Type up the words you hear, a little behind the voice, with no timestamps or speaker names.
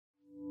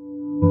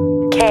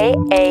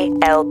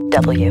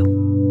KALW.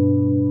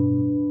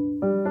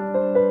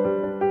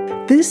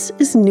 This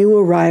is New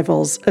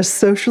Arrivals, a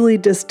socially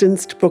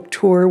distanced book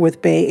tour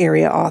with Bay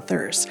Area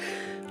authors.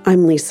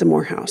 I'm Lisa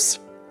Morehouse.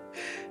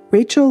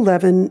 Rachel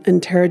Levin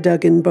and Tara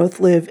Duggan both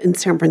live in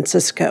San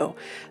Francisco.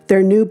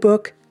 Their new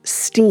book,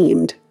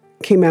 Steamed,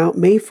 came out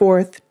May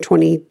 4th,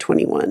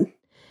 2021.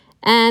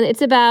 And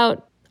it's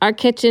about our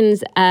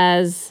kitchens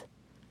as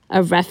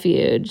a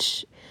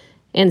refuge,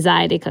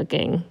 anxiety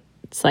cooking.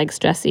 It's like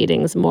stress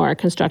eating's more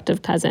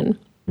constructive cousin.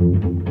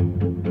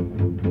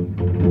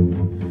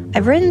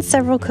 I've written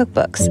several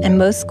cookbooks and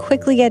most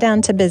quickly get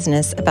down to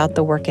business about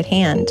the work at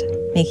hand,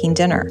 making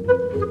dinner.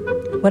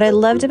 What I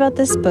loved about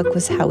this book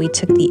was how we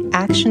took the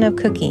action of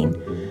cooking,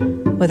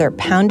 whether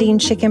pounding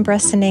chicken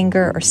breasts in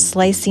anger or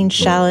slicing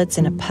shallots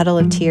in a puddle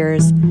of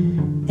tears,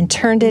 and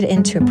turned it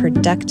into a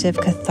productive,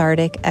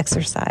 cathartic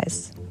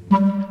exercise.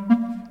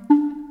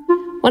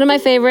 One of my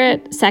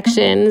favorite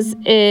sections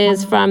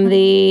is from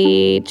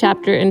the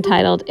chapter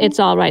entitled, It's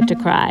All Right to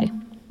Cry.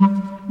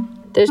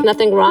 There's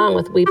nothing wrong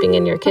with weeping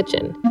in your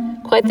kitchen.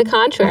 Quite the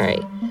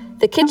contrary.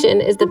 The kitchen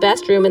is the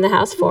best room in the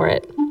house for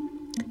it.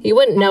 You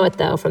wouldn't know it,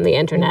 though, from the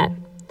internet.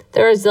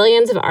 There are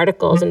zillions of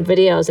articles and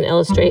videos and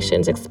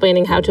illustrations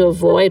explaining how to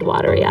avoid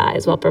watery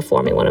eyes while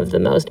performing one of the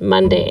most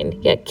mundane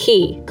yet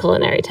key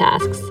culinary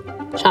tasks,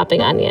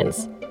 chopping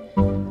onions.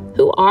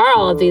 Who are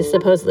all of these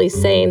supposedly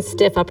sane,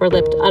 stiff,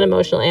 upper-lipped,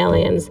 unemotional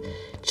aliens?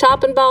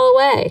 Chop and ball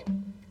away.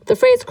 The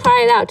phrase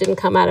cry it out didn't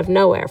come out of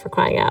nowhere, for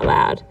crying out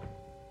loud.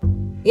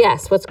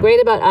 Yes, what's great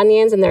about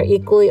onions and their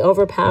equally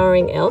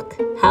overpowering ilk,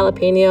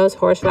 jalapenos,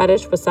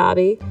 horseradish,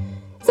 wasabi,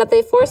 is that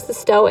they force the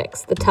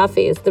stoics, the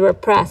toughies, the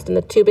repressed, and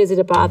the too busy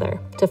to bother,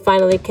 to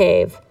finally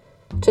cave,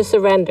 to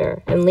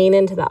surrender and lean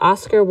into the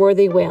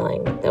Oscar-worthy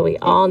wailing that we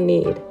all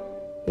need,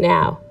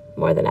 now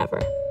more than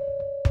ever.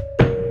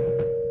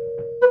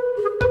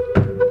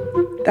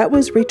 That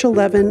was Rachel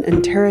Levin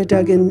and Tara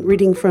Duggan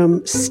reading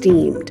from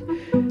Steamed.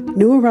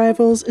 New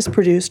Arrivals is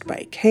produced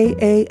by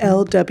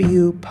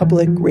KALW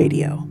Public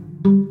Radio.